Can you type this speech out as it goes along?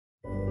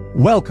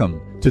Welcome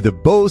to the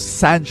Bo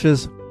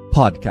Sanchez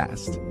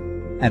podcast.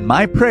 And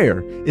my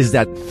prayer is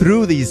that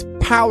through these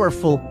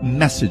powerful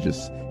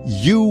messages,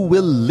 you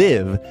will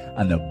live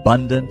an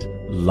abundant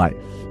life.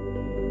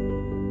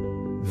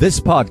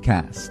 This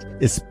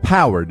podcast is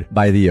powered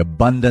by the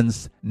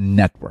Abundance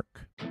Network.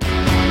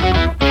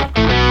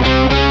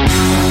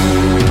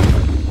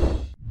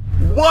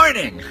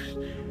 Warning!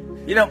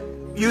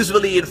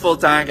 Usually in Full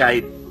Tank,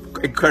 I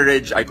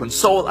encourage, I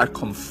console, I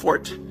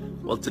comfort.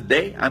 Well,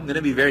 today I'm going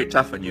to be very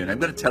tough on you, and I'm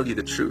going to tell you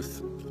the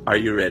truth. Are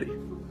you ready?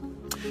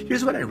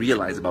 Here's what I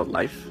realize about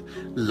life.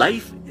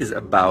 Life is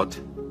about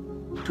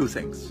two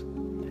things: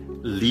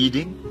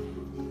 leading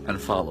and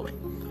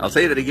following. I'll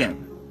say that again.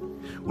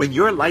 When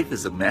your life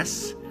is a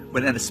mess,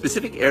 when a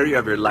specific area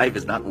of your life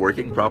is not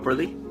working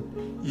properly,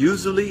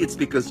 usually it's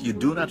because you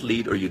do not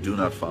lead or you do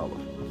not follow.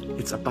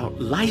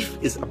 Life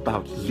is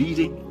about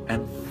leading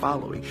and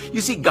following.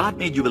 You see, God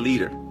made you a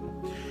leader.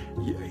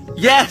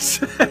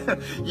 Yes,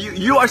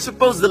 you are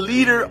supposed to be the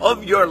leader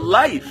of your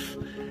life.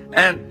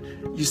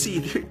 And you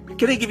see,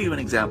 can I give you an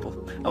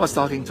example? I was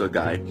talking to a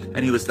guy and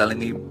he was telling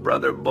me,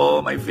 Brother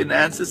Bo, my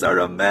finances are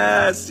a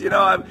mess.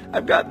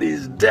 I've got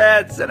these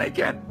debts and I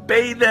can't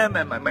pay them,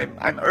 and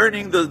I'm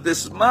earning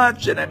this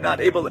much and I'm not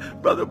able to.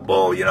 Brother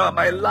Bo,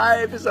 my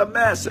life is a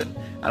mess. And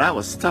I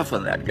was tough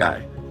on that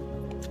guy.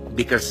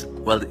 Because,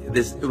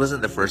 it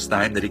wasn't the first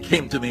time that he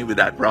came to me with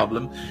that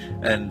problem,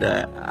 and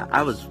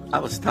I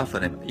was tough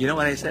on him. You know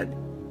what I said?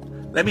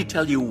 Let me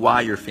tell you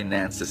why your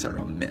finances are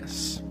a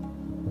mess.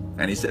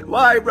 And he said,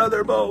 why,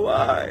 Brother Bo,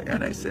 why?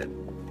 And I said,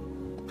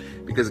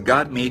 because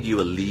God made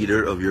you a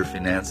leader of your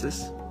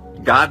finances.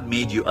 God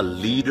made you a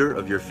leader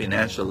of your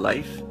financial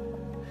life,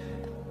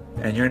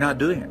 and you're not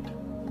doing it.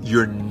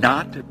 You're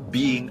not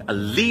being a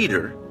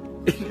leader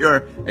in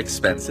your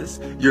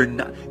expenses.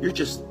 You're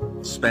just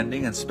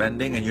spending and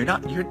spending, and you're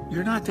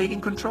not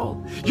taking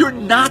control. You're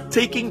not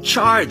taking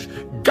charge.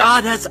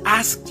 God has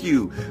asked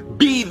you,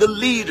 be the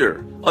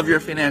leader of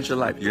your financial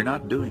life. You're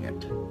not doing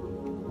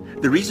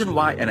it. The reason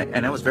why,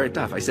 and I was very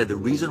tough, I said the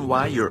reason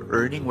why you're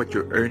earning what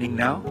you're earning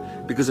now,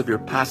 because of your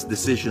past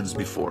decisions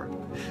before.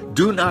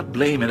 Do not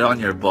blame it on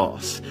your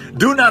boss.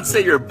 Do not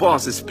say your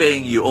boss is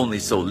paying you only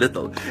so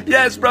little.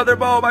 Yes, Brother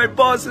Bo, my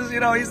boss is,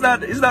 he's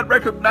not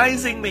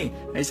recognizing me.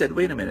 I said,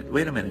 wait a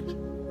minute.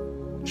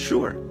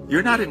 Sure,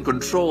 you're not in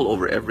control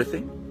over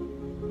everything,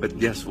 but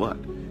guess what?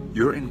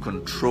 You're in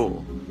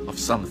control of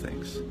some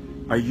things.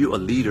 Are you a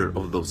leader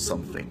of those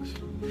some things?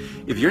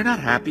 If you're not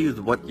happy with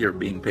what you're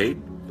being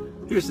paid,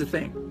 here's the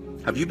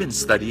thing. Have you been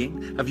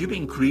studying? Have you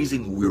been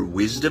increasing your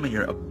wisdom and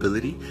your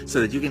ability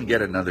so that you can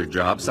get another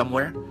job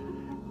somewhere?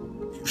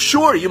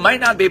 Sure, you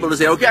might not be able to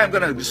say, okay, I'm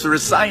going to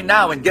resign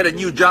now and get a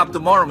new job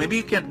tomorrow. Maybe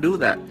you can't do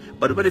that.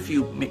 But what if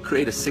you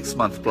create a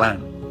 6-month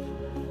plan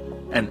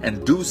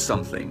and do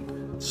something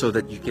so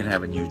that you can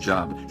have a new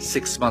job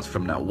 6 months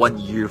from now, 1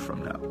 year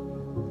from now?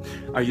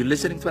 Are you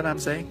listening to what I'm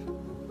saying?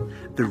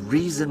 The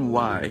reason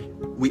why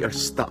we are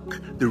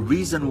stuck, the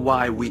reason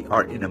why we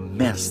are in a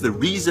mess, the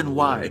reason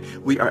why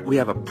we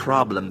have a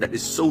problem that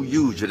is so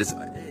huge that is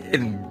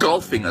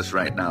engulfing us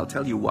right now, I'll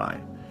tell you why.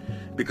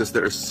 Because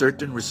there are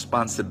certain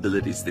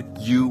responsibilities that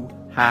you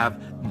have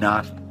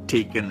not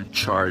taken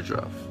charge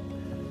of.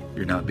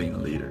 You're not being a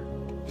leader.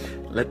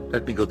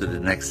 Let me go to the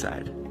next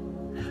side.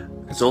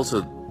 It's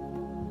also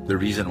the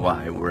reason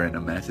why we're in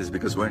a mess is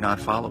because we're not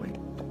following.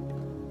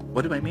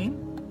 What do I mean?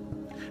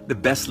 The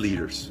best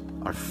leaders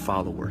are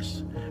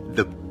followers.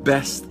 The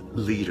best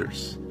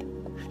leaders.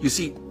 You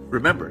see,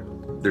 remember,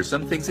 there's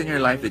some things in your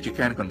life that you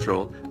can't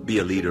control. Be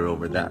a leader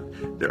over that.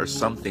 There are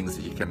some things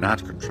that you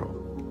cannot control,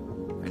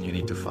 and you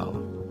need to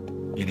follow.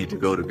 You need to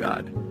go to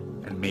God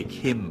and make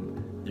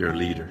Him your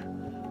leader.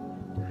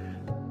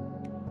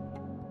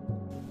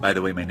 By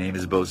the way, my name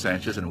is Bo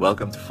Sanchez, and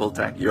welcome to Full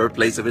Tank, your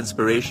place of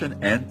inspiration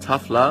and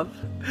tough love,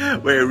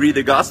 where I read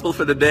the gospel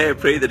for the day. I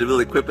pray that it will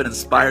equip and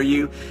inspire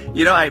you.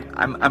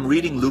 I'm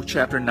reading Luke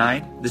chapter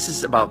 9. This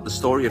is about the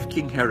story of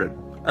King Herod,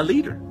 a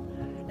leader.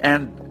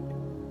 And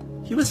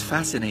he was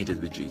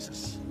fascinated with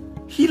Jesus.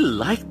 He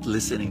liked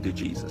listening to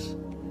Jesus,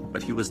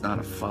 but he was not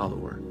a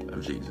follower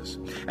of Jesus.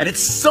 And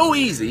it's so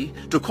easy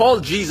to call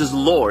Jesus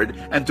Lord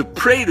and to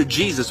pray to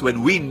Jesus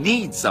when we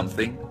need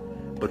something,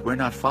 but we're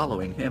not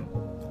following Him.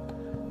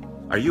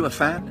 Are you a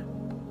fan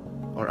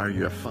or are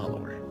you a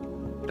follower?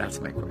 That's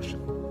my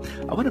question.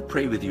 I want to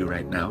pray with you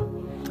right now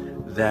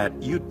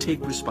that you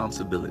take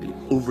responsibility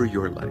over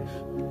your life,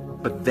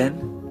 but then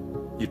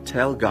you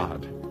tell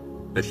God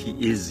that He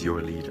is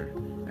your leader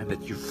and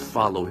that you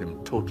follow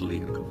Him totally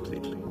and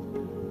completely.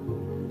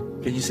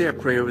 Can you say a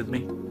prayer with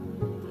me?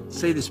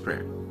 Say this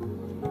prayer.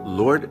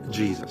 Lord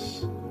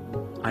Jesus,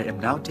 I am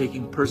now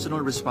taking personal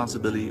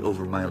responsibility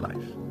over my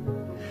life.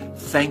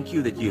 Thank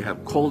you that you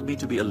have called me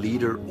to be a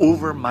leader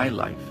over my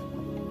life,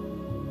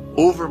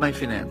 over my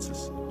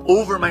finances,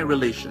 over my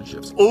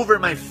relationships, over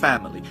my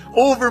family,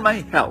 over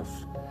my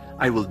health.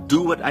 I will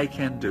do what I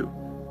can do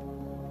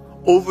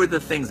over the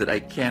things that I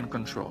can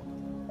control.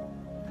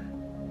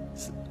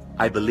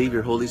 I believe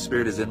your Holy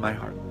Spirit is in my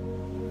heart.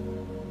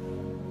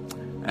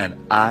 And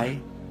I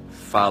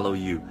follow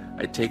you.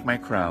 I take my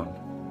crown.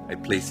 I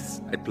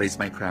place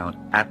my crown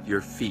at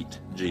your feet,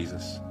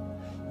 Jesus.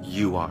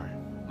 You are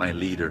my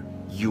leader.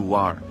 You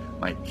are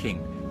my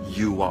King.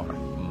 You are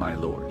my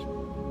Lord.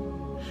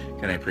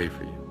 Can I pray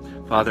for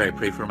you? Father, I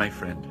pray for my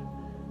friend.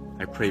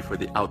 I pray for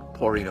the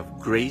outpouring of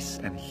grace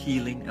and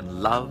healing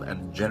and love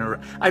and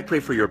generosity. I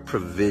pray for your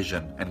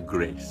provision and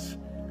grace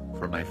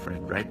for my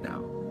friend right now.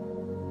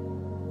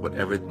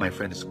 Whatever my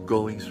friend is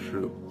going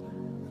through,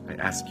 I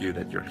ask you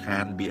that your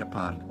hand be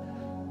upon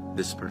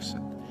this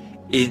person.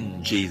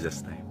 In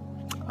Jesus' name.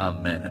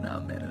 Amen and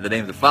amen. In the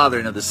name of the Father,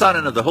 and of the Son,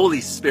 and of the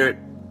Holy Spirit.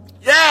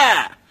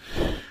 Yeah!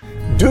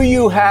 Do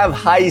you have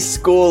high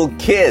school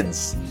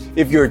kids?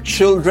 If your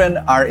children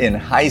are in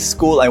high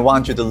school, I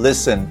want you to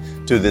listen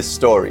to this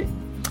story.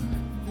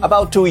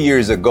 About 2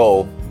 years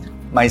ago,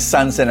 my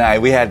sons and I,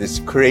 we had this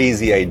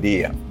crazy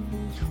idea.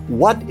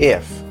 What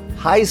if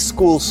high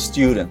school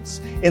students,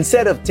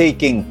 instead of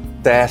taking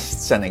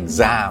tests and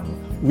exams,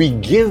 we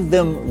give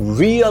them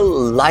real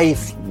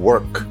life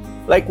work?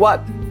 Like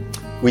what?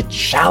 We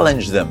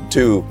challenge them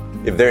to,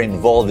 if they're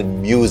involved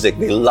in music,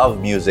 they love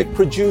music,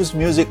 produce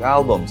music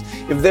albums.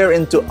 If they're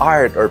into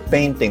art or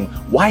painting,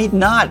 why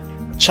not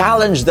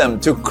challenge them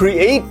to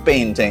create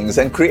paintings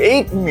and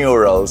create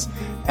murals?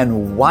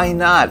 And why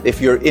not, if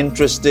you're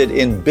interested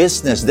in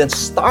business, then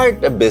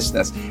start a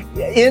business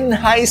in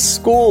high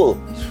school.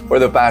 For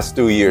the past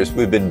 2 years,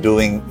 we've been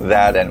doing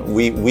that, and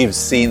we've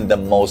seen the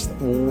most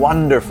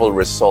wonderful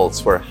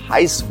results for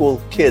high school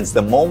kids.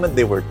 The moment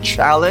they were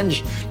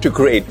challenged to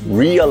create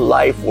real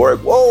life work,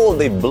 whoa,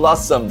 they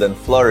blossomed and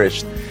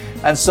flourished.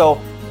 And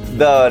so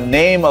the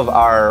name of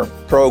our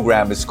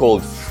program is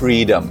called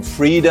Freedom.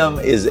 Freedom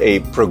is a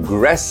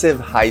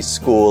progressive high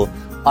school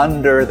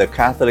under the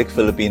Catholic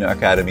Filipino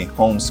Academy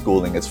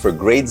homeschooling. It's for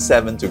grade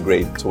 7 to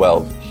grade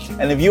 12.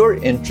 And if you're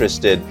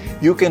interested,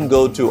 you can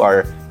go to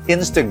our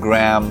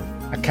Instagram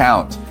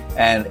account,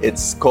 and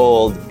it's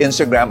called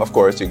Instagram. Of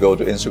course, you go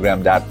to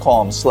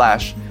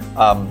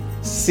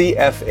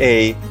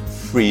instagram.com/CFA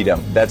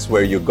Freedom. That's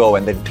where you go,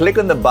 and then click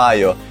on the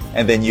bio,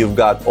 and then you've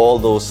got all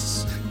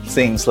those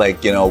things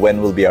like,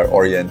 when will be our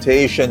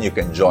orientation. You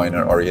can join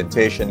our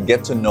orientation,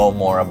 get to know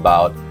more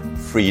about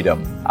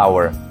Freedom,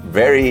 our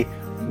very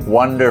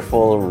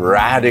wonderful,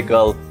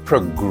 radical,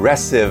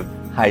 progressive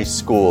high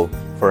school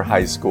for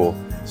high school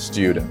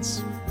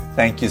students.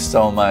 Thank you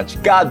so much.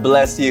 God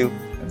bless you,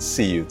 and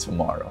see you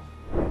tomorrow.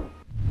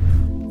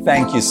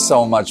 Thank you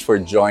so much for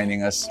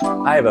joining us.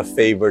 I have a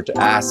favor to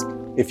ask.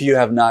 If you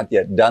have not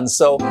yet done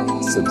so,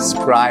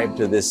 subscribe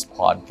to this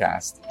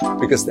podcast,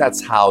 because that's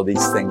how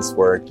these things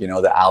work,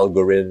 the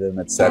algorithm,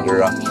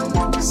 etc.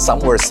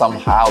 Somewhere,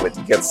 somehow, it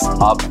gets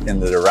up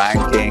into the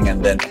ranking,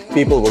 and then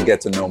people will get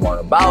to know more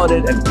about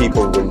it, and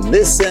people will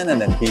listen, and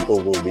then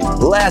people will be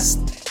blessed,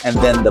 and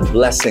then the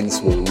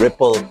blessings will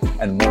ripple,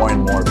 and more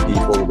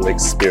people will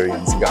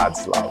experience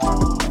God's love.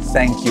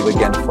 Thank you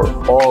again for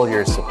all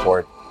your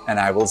support, and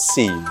I will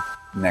see you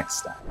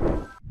next time.